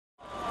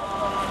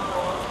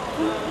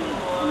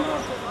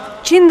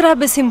Përqindra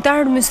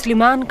besimtar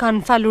musliman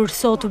kanë falur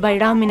sot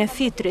Bajramin e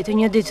Fitrit,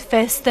 një ditë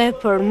feste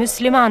për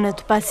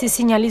muslimanët, pasi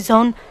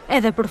sinjalizon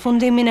edhe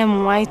përfundimin e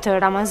muajit të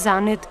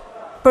Ramazanit.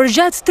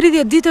 Përgjatë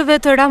 30 ditëve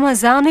të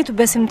Ramazanit,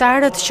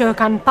 besimtarët që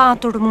kanë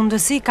patur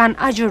mundësi kanë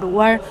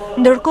agjëruar,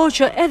 ndërkohë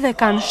që edhe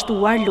kanë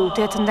shtuar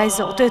lutjet ndaj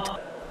Zotit.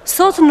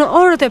 Sot në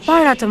orët e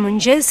para të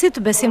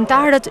mëngjesit,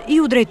 besimtarët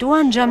i u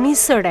drejtuan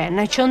Xhamisë së re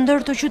në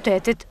qendër të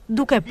qytetit,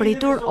 duke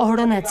pritur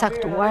orën e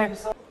caktuar.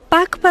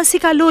 Pak pasi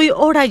kaloi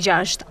ora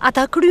 6,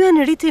 ata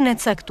kryen ritin e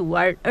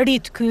caktuar,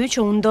 rit ky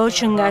që u ndoq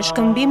nga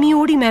shkëmbimi i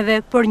urimeve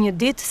për një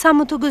ditë sa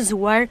më të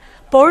gëzuar,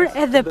 por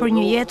edhe për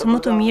një jetë më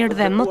të mirë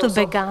dhe më të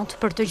begatë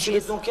për të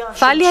gjithë.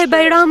 Falja e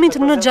Bajramit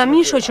në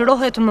xhami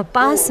shoqërohet më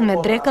pas me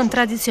drekën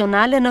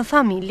tradicionale në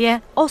familje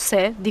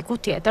ose diku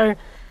tjetër.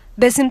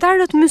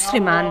 Besimtarët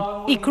musliman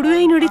i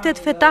kryejnë ritet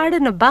fetare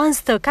në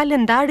bazë të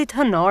kalendarit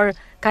hënor,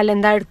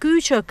 kalendar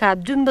ky që ka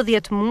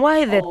 12 muaj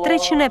dhe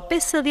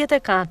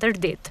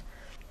 354 ditë.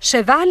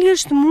 Shevali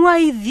është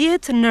muaji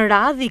 10 në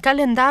radhë i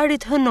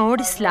kalendarit hënor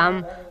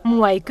islam,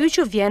 muaji ky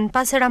që vjen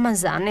pas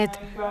Ramazanit.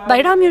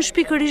 Bajrami është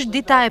pikërisht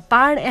dita e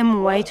parë e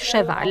muajit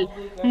Sheval.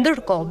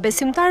 Ndërkohë,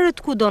 besimtarët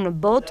kudo në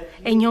botë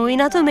e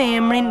njohin atë me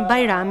emrin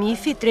Bajrami i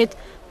Fitrit,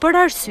 për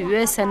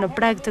arsye se në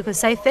prag të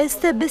kësaj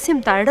feste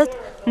besimtarët,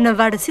 në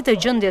varësi të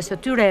gjendjes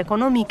së tyre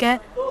ekonomike,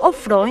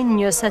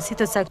 ofrojnë një sasi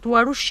të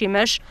caktuar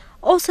ushqimesh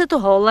ose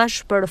të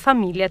hollash për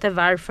familjet e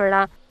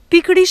varfëra.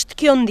 Pikërisht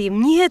kjo ndihmë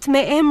njihet me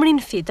emrin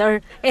Fitr,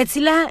 e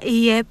cila i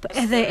jep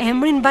edhe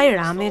emrin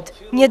Bajramit,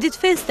 një ditë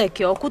feste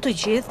kjo ku të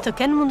gjithë të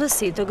kenë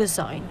mundësi të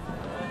gëzojnë.